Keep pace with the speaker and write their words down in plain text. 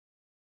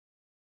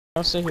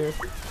I'll stay here.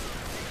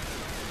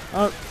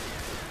 Oh,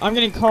 I'm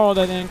getting called,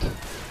 I think.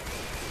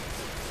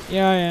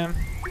 Yeah, I am.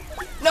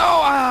 No!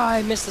 Ah,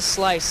 I missed the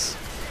slice.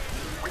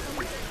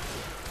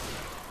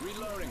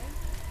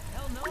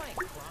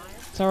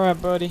 It's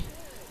alright, buddy.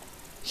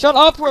 Shut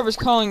up, whoever's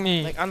calling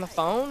me! Like on the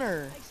phone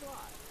or?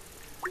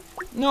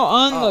 No,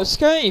 on the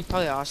Skype!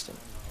 Probably Austin.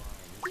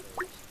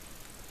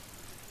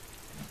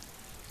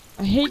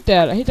 I hate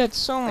that. I hate that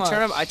so much.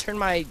 I turn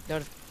my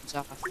notifications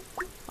off.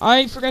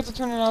 I forgot to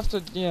turn it off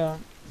to, yeah.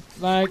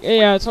 Like,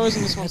 yeah, it's always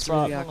in this one That's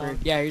spot. really awkward.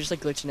 Yeah, you're just like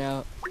glitching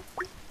out.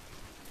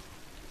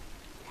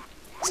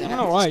 I don't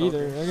know why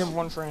either. I give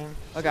one frame.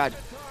 Oh god.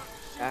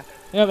 Yeah.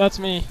 Yeah, that's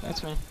me.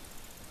 That's me.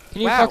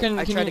 Can you wow, fucking?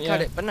 I tried to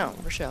cut it, but no.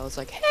 Rochelle, it's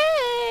like,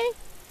 hey.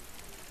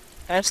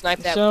 Can I snipe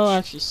that? So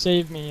actually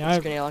saved me. I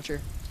grenade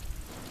launcher.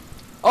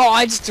 Oh,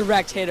 I just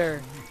direct hit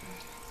her.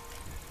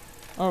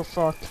 Oh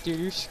fuck, dude,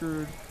 you're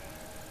screwed.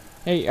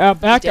 Hey,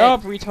 back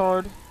up,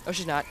 retard. Oh,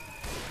 she's not.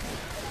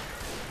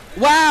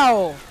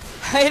 Wow!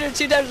 I hit her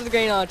 2 times with the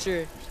grenade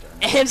launcher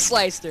and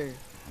sliced her.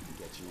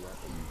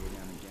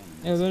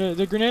 Yeah,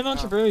 the grenade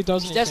launcher barely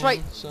does anything. That's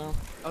right. So.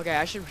 Okay,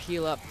 I should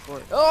heal up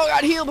before. Oh, I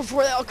gotta heal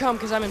before that'll come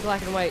because I'm in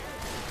black and white.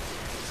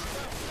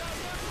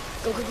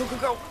 Go, go, go, go,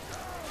 go.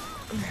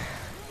 You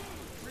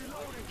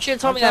should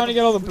have told me that. You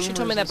should have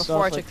told me that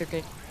before I took the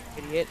grenade.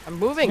 Idiot. I'm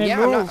moving. Hey, yeah,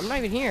 move. I'm not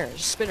even here.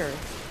 Just spit her.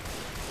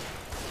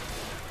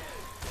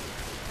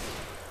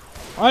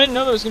 I didn't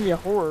know there was gonna be a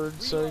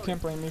horde, so you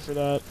can't blame me for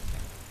that.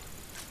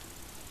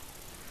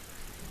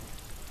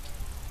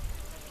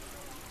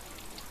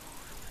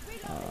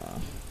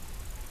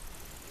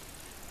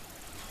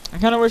 I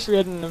kind of wish we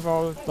hadn't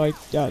evolved, like,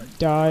 died.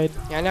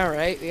 Yeah, I know,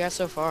 right? We got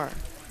so far.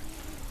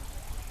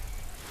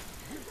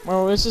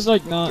 Well, this is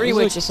like not. 3 this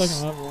witches. is like the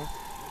second level.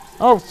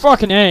 Oh,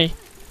 fucking A!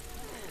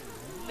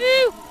 Woo!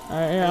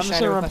 Alright, yeah, I'm just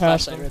gonna run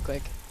past him. Real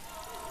quick.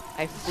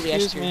 I fully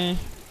Excuse me.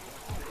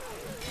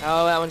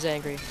 Oh, that one's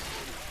angry.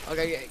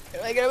 Okay,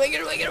 get away, get away,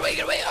 get away, get away,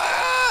 get away!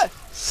 Ah!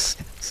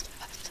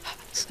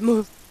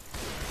 Move.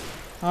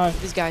 Hi.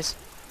 These guys.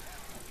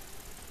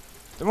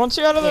 Once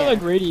you're out of the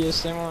like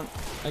radius, they won't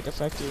like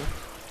affect you.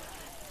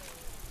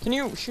 Can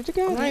you shoot the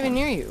guy? I'm not even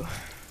near you.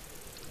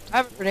 I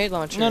have a grenade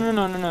launcher. No,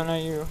 not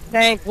you.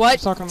 Tank, what? I'm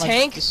talking about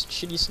Tank? this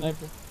shitty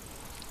sniper.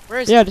 Where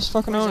is Yeah, it? just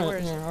fucking own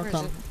it. Here, I'll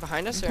come.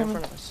 Behind us or in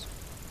front of us?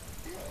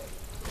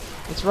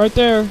 It's right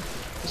there.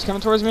 It's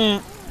coming towards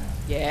me.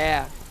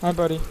 Yeah. Hi,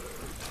 buddy.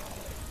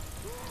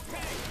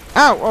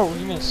 Ow! Oh,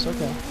 you missed.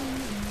 Okay.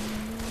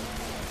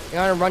 You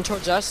wanna run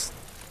towards us?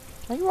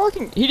 Are you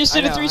walking? He just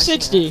did a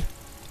 360.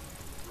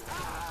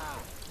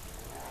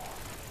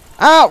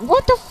 Ow!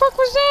 What the fuck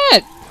was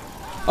that?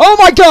 Oh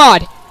my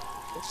god!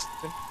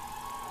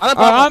 I'm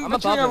above him. I'm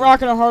between above a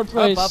rock and a hard I'm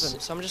place. above him,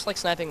 so I'm just like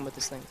sniping him with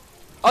this thing.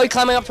 Oh, he's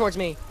climbing up towards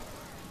me.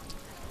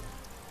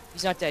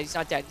 He's not dead. He's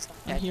not dead. He's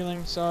not dead. I'm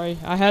healing. Sorry,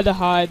 I had to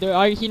hide.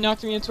 He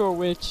knocked me into a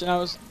witch, and I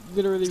was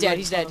literally. He's dead. Right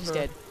He's dead. He's her.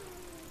 dead.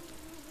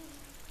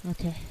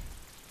 Okay.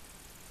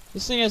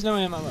 This thing has no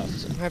ammo left.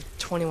 So. I have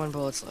 21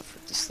 bullets left for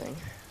this thing.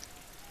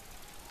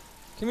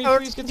 Can we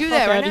please get the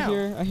fuck out of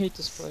here? I hate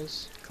this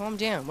place. Calm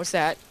down. What's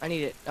that? I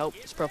need it. Nope,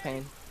 it's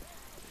propane.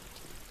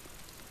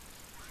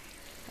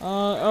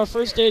 Oh,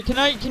 first aid.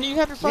 Can you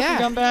have your fucking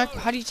gun back?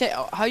 How do you take?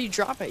 How do you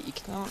drop it? You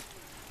can't.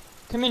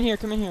 Come in here.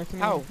 Come in here. Come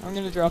in. How? Here. I'm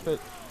gonna drop it.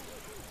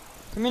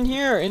 Come in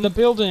here in the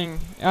building.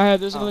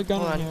 There's another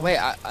gun hold in on. here. Wait,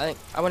 I think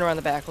I went around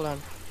the back. Hold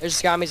on. There's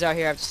scummies out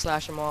here. I have to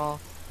slash them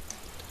all.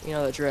 You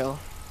know the drill.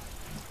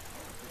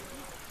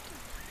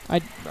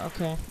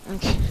 Okay.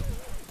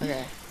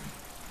 Okay.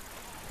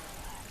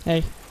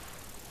 Hey.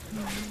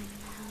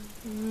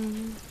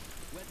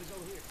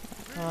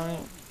 Alright.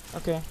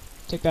 Okay.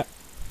 Take that.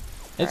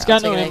 It's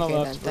got no ammo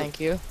left. Thank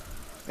you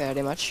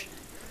very much.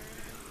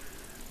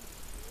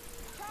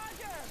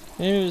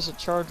 Maybe there's a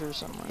charger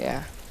somewhere.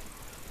 Yeah.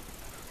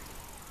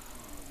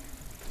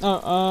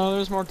 Oh,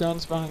 there's more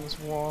guns behind this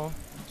wall.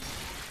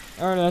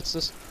 Alright, that's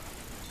this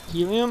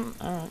helium?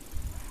 Alright.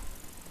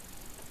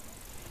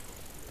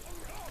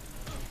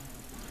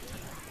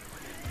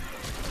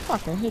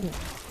 Fuck, I hit it.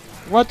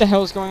 What the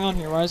hell is going on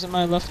here? Why isn't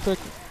my left click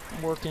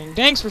working?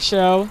 Thanks,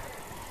 Rochelle!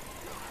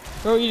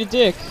 Go eat a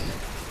dick.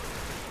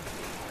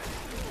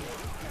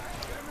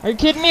 Are you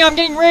kidding me? I'm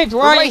getting raped!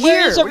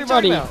 Where is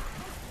everybody? Then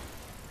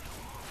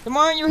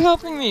why aren't you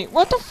helping me?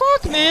 What the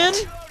fuck, man?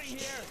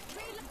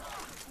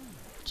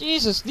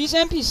 Jesus, these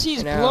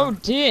NPCs blow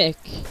dick.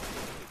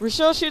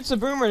 Rochelle shoots the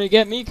boomer to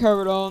get me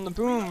covered all in the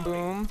boom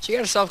boom. She got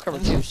herself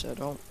covered too,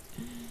 so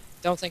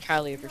don't think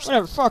highly of yourself.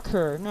 Whatever, fuck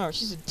her. No,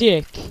 she's a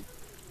dick.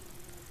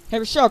 Hey,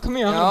 Rochelle, come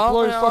here. I'm gonna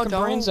blow your fucking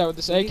brains out with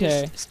this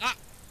AK. Stop.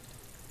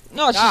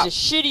 No, she's a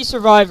shitty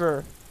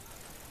survivor.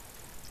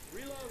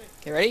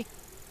 Okay, ready?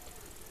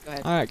 Go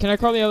ahead. Alright, can I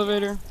call the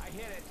elevator?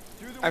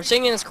 I'm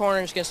sitting in this corner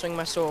and just gonna swing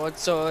my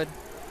sword.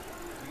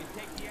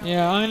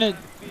 Yeah, I'm gonna...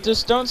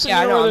 Just don't sit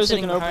near where there's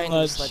like an open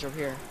ledge. Over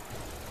here.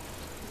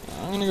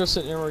 Yeah, I'm gonna go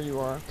sit near where you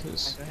are,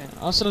 because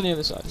I'll sit on the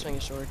other side. Swing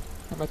your sword.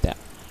 How about that?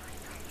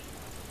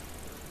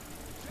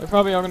 They're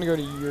probably all gonna go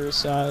to your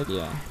side,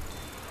 yeah.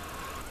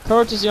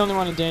 Coach is the only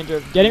one in danger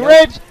of getting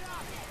raped!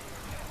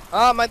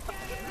 My.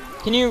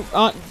 Can you,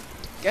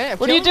 Get it,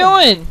 what are you kill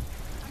him. doing?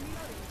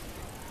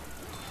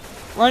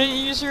 Why didn't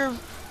you use your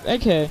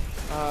AK?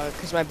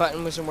 Because my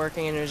button wasn't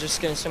working and it was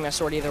just gonna swing my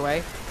sword either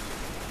way.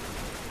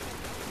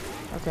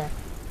 Okay.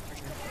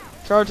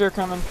 Charger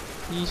coming.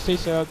 He's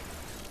face out.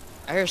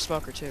 I hear a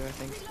smoker too, I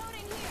think.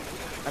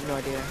 I have no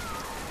idea.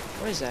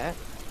 What is that?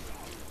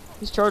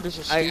 These chargers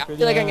are stupid. I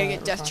feel like I'm gonna yeah,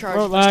 get death fine. charged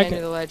Oh, for lag. standing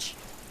near the ledge.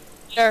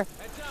 There.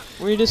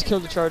 We just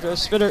killed the charger.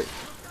 Spitter.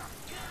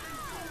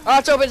 Oh,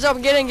 it's open, it's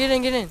open. Get in, get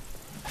in, get in.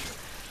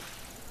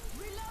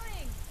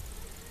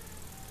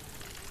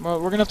 Well,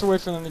 we're gonna have to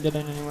wait for them to get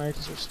in anyway,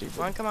 because they're stupid.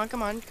 Come on, come on,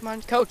 come on, come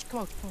on. Coach, come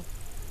on, come on.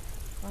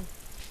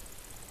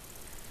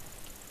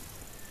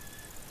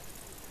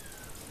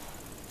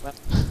 Come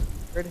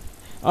on.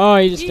 Oh,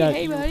 he just got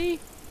Hey, you. buddy.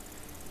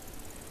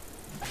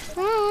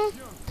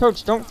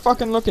 Coach, don't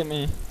fucking look at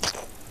me.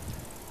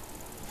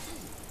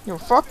 Yo,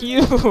 fuck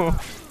you.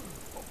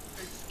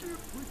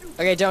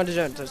 Okay, don't,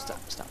 stop.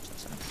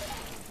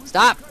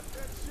 Stop!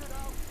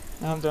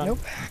 Now I'm done. Nope.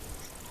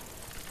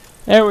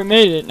 Hey, we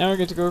made it. Now we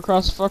get to go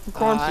across the fucking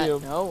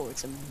cornfield. No,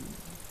 it's a,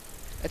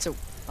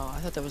 oh, I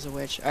thought that was a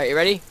witch. Alright, you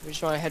ready? We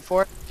just want to head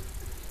for it?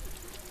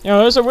 Yo,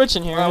 there's a witch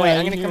in here. Oh, yeah, wait,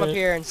 I'm you gonna come up hear it.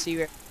 here and see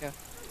where, yeah.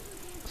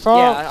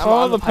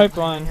 Follow I'm the the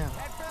pipeline. now.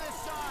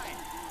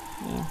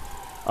 Yeah.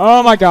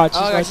 Oh my god, she's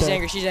Oh, right God, she's there.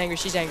 angry, she's angry,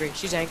 she's angry,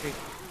 she's angry.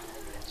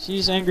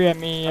 She's angry at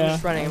me, I'm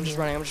just running, I'm just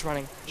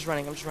running.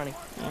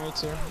 Yeah, me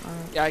too.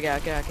 Alright. Yeah,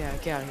 get out of here.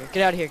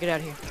 Get out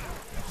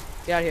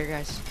of here,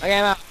 guys. Okay,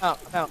 I'm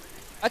out.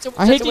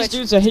 I hate these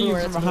dudes that hit you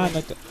from behind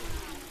like that.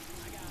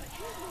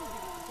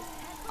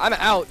 I'm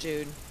out,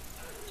 dude.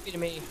 Give it to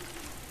me.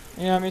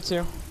 Yeah, me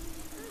too.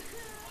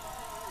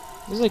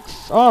 There's like,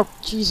 oh,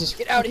 Jesus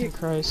Get out of here.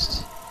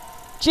 Christ.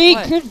 Gee,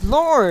 What? good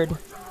lord.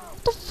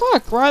 What the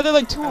fuck? Why are there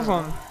like two of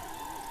know. them?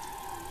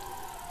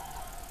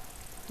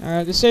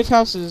 Alright, the safe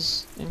house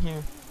is in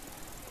here.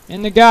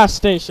 In the gas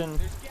station.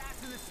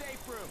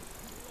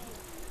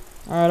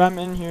 Alright, I'm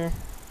in here.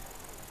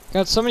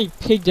 Got somebody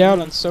pigged out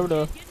on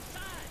soda.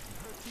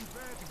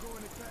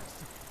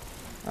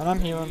 Alright, I'm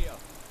healing.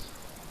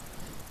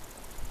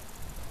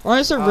 Why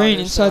is there rain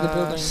There's, inside the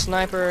building?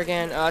 Sniper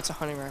again. Oh, it's a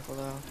hunting rifle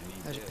though.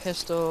 There's a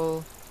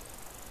pistol.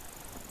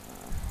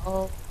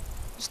 Oh,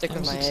 stick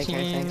with my AK,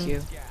 M16. thank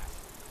you.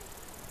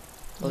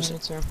 Yeah, me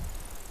too.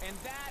 And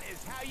that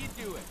is how you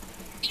do it.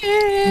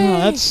 Oh,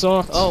 that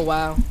sucked. Oh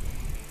wow.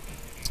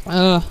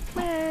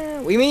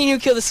 We mean you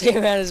kill the same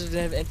amount as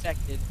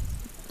infected.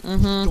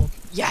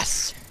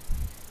 Yes.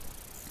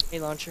 Hey,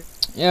 launcher.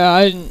 Yeah,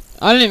 I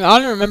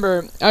didn't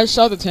remember. I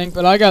shot the tank,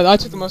 but I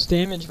took the most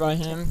damage by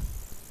him.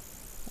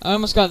 I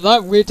almost got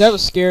that weird. That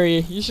was scary.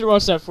 You should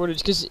watch that footage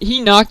because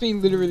he knocked me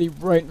literally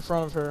right in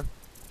front of her.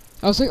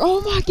 I was like,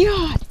 oh my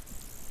god,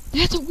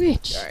 that's a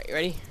witch. All right, you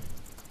ready?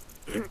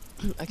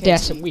 Okay.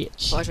 That's a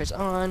witch. Flashlight's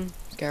on.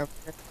 Scar.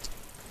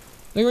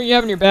 Look what you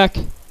have in your back.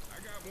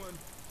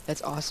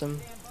 That's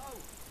awesome.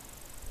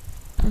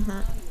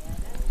 Mhm.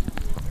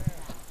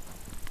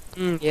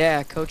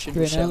 Yeah, coach should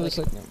be Great, now shit it looks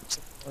like. like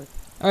no.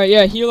 Alright,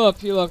 yeah, heal up,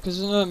 because there's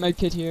another med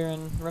kit here,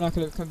 and we're not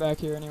gonna come back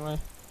here anyway.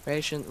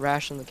 Ration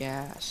the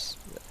gas.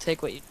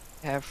 Take what you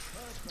have.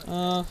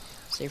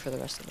 Save for the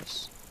rest of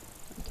us.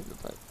 Okay, the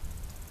pipe.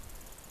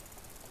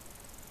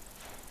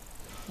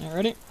 Yeah,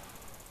 ready?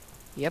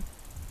 Yep.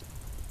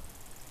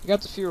 You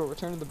got the fuel.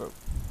 Return to the boat.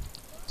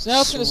 So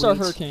now it's gonna start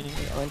Sweet. hurricaning.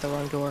 I went the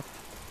wrong door.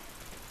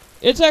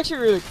 It's actually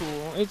really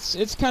cool.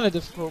 It's kind of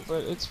difficult,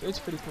 but it's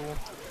pretty cool.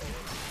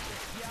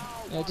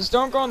 Yeah, just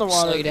don't go in the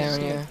water. Slow you 'cause it's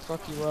down, gonna yeah.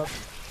 fuck you up.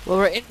 Well,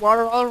 we're in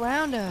water all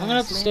around us. I'm gonna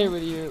have to man. stay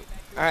with you.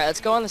 All right,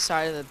 let's go on the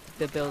side of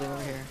the building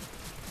over here.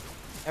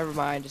 Never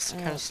mind, it's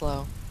kind Alright. of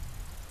slow.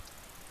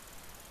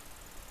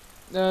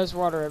 There's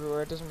water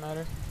everywhere. It doesn't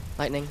matter.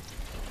 Lightning.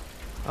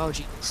 Oh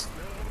jeez.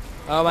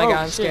 Oh my Oh, god,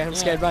 I'm shit, scared. I'm yeah.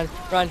 scared. Run.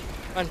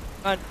 Oh,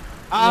 Yeah,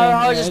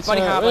 I it's just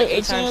bunny hop alright. like 8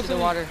 It's times through the Anthony.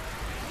 water.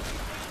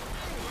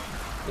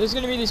 There's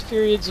gonna be these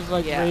periods of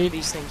like Yeah, raid.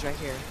 these things right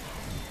here.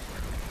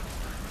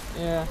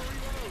 Yeah.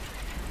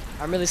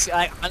 I'm really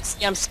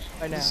honestly, I'm scared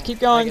right now. Just keep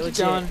going. Like,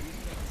 Keep legit. going.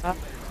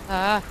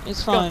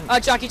 It's fine. Oh,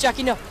 Jockey,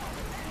 no.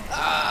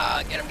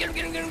 Get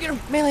him.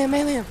 Melee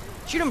him.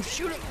 Shoot him.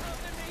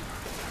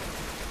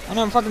 Oh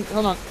no, I'm fucking.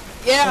 Hold on.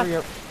 Yeah. There we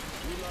go.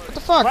 What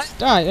the fuck? What?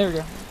 Die. There we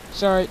go.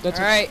 Sorry. That's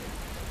it. Alright.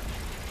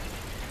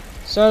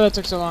 Sorry that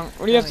took so long.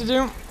 What do you have to do?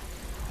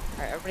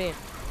 Alright, everybody in.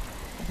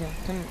 Okay.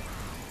 Come.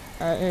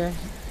 Alright, here.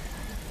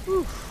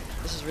 Whew.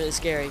 This is really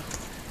scary.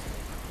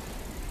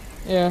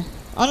 Yeah.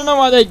 I don't know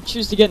why they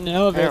choose to get in an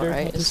elevator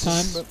right? at this This time,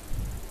 is- but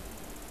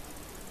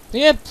they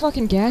have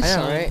fucking gas. I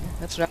know, sign. right?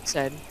 That's what I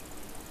said.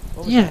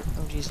 What was Yeah. that?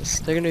 Oh Jesus.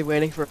 They're gonna be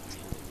waiting for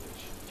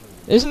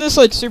Isn't this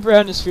like super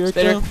atmospheric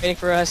They're though? waiting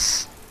for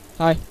us.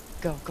 Hi.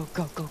 Go.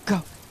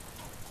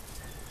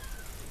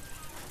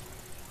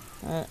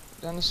 Alright,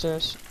 down the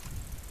stairs.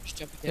 Just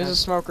jump There's down. a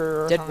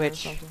smoker or Dead hunter or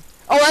witch. something.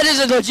 Oh, that is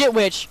a legit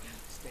witch.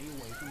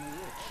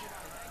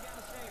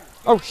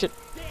 Oh shit.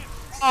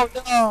 Oh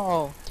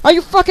no. Are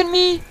you fucking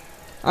me?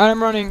 Alright,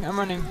 I'm running.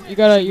 You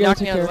gotta Knocked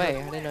take me out care of of the it.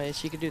 way. I didn't know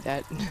she could do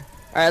that. Alright,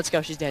 let's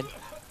go. She's dead.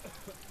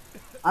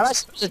 I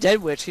thought it was a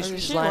dead witch. She's Oh,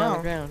 just shit, lying on wow.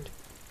 the ground.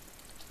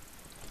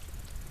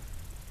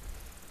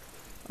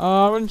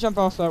 I wouldn't jump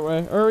off that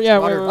way. Or yeah,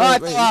 wait, Water.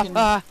 wait, wait. You can,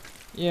 Ah!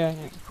 yeah,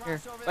 Here,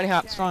 bunny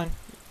hop. it's fine.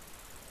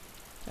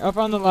 Up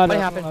on the ladder.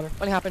 Bunny Up on the hopping. ladder.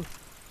 Bunny hopping.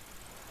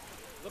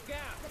 Look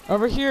out!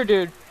 Over here,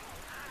 dude.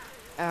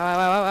 Ow, ow,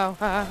 ow, ow, ow.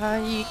 Ah,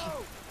 yee.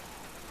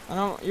 I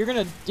don't. You're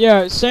gonna.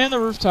 Yeah, stay on the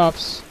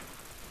rooftops.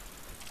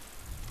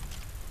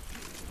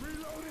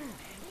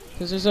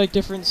 Cause there's like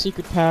different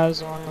secret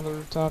paths along the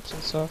rooftops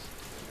and stuff.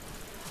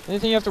 The only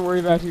thing you have to worry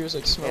about here is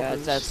like smokers. Yeah,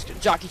 that's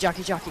jockey,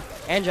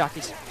 and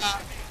jockeys.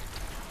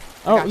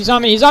 Oh, Gotcha. he's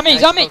on me! He's on me!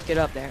 He's on me! Both get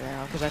up there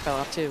now, because I fell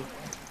off too.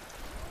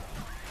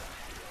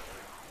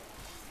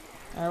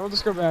 Alright, we'll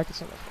just go back.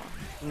 It's not that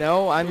far.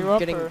 No, I'm You up,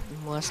 getting or?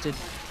 molested.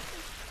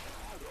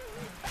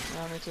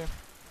 Yeah, me too.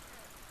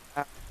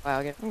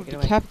 Wow, get Ooh, away.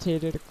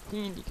 decapitated. A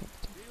clean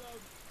decapitated.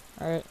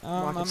 Alright, I'm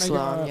Walking making slow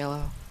my on way up.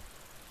 yellow.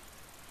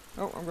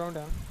 Oh, I'm going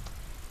down.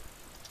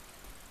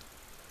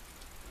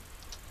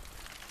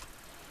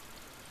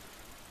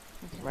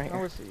 Okay, Right I'll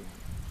here. wait for you.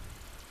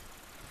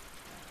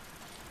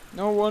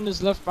 No one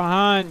is left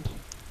behind.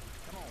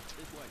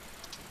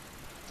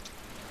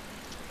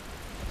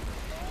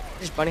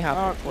 Just bunny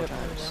hopping Oh, 4 yep, there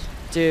we times.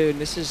 go. Dude,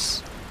 this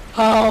is...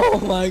 Oh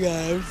my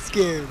god, I'm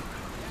scared.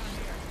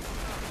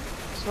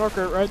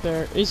 Smoker right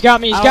there. He's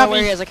got me. He's I don't got know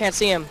where he me. is, I can't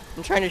see him.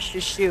 I'm trying to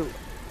shoot. Shoot.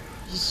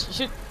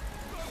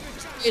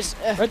 It's,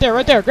 Right there.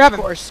 Right there. Grab of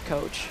him. course,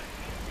 coach.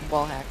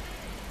 Ball hack.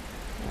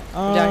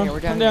 We're down here, we're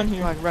down come here. down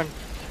here. Come on, run.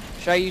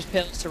 Should I use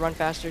pills to run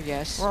faster?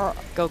 Yes. Well,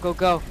 Go, go,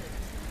 go.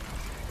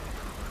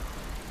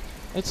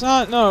 it's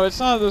not. No, it's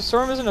not. The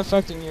storm isn't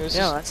affecting you. It's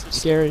No, just that's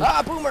scary.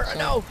 Ah, boomer! So-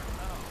 No!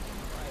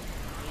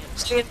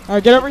 Stay in,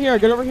 Alright, get over here.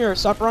 Get over here.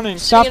 Stop running.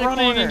 stay Stop in the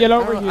running corner. and get I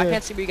over don't know, I here.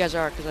 can't see where you guys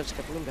are because I just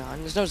got boomed on.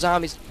 There's no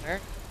zombies there.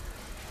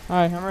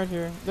 Hi, I'm right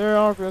here. They're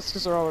all. That's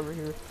because they're all over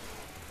here.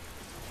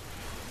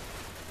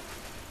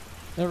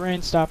 The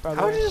rain stopped by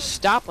the How did way. it just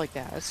stop like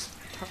that? That's...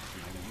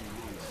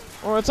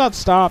 Oh, it's not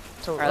stopped.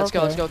 So, Alright, let's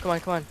go, let's go. Come on,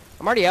 come on.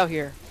 I'm already out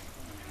here.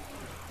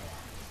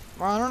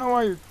 Well, I don't know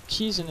why you're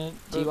cheesing it.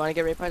 Do you but- want to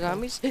get raped by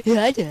zombies?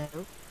 Yeah, I do.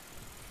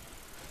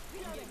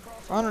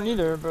 I don't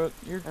either, but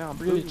you're Oh,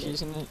 really booting it.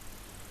 cheesing it.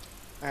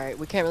 Alright,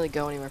 we can't really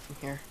go anywhere from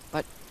here,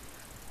 but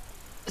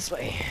this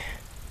way.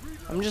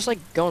 I'm just like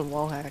going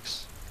wall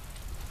hacks.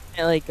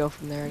 Can't like go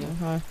from there anymore.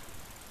 Hi.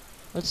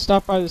 Let's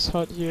stop by this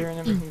hut here, and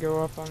then we can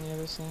go up on the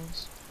other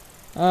things.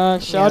 Yeah,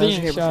 Shoddy those were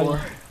and here Shoddy.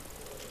 before.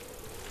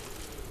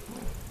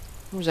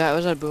 What was that?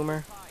 Was that a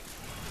boomer?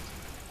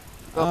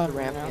 Go up the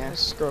ramp, yeah.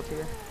 Let's just go up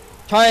here.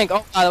 Tank! Oh,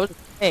 wow, that was a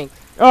tank.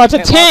 Oh, it's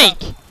a Okay, well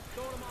tank!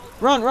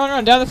 Run, run,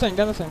 run! Down the thing,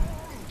 down the thing.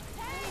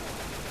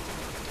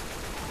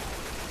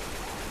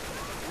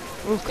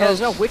 Move Yeah, there's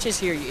no close. witches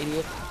here, you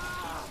idiot.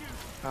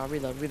 Oh,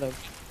 reload, reload,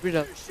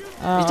 reload. He's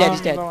dead,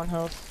 he's dead. Low on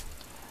health.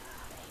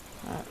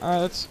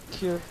 Alright, let's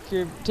cure.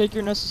 Take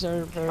your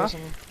necessary repairs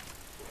and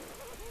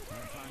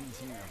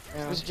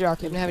Yeah. just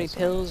jockey. You don't have any that's all.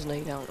 pills? No,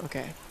 you don't.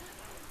 Okay.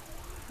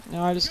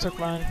 No, I just took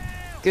mine.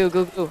 Go,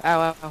 go, go. Ow,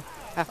 ow, ow.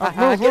 Ha, ha, Oh,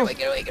 ha. move, Get move. away,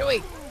 get away, get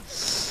away.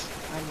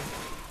 I'm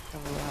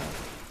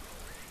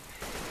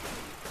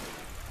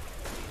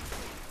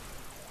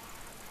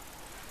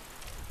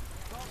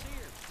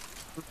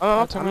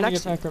I'll I'm tell me to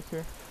next get back up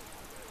here.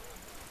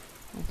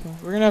 Okay,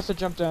 we're gonna have to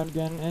jump down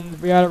again,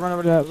 and we gotta run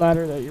over to that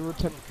ladder that you were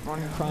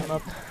wanting to climb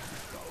up.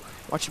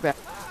 Watch your back.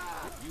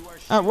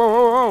 Ah, whoa,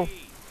 whoa, whoa!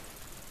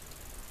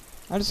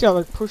 I just got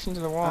like pushed into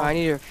the wall. I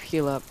need to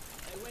heal up.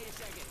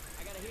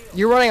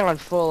 You're running on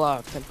full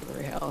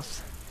temporary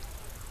health.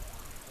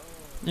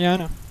 Yeah, I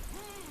know.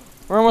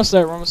 We're almost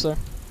there. We're almost there.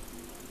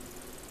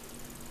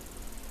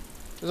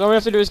 Cause all we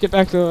have to do is get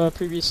back to the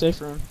previous safe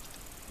room.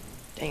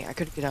 Dang, I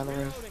couldn't get on the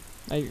roof.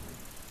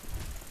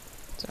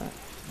 It's alright.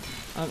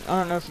 I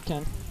don't know if you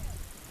can.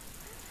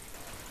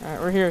 Alright,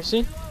 we're here. See?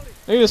 Look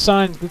at the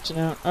signs glitching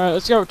out. Alright,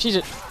 let's go. Cheese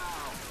it.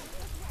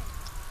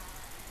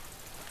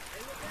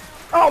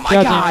 Oh my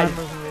God! god! I'm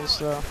moving really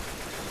slow.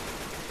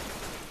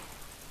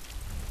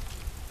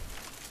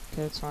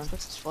 Okay, it's fine.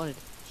 This is flooded.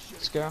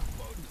 Let's go.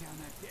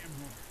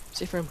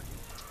 Safe room.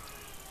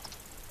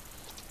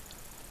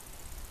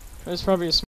 There's probably a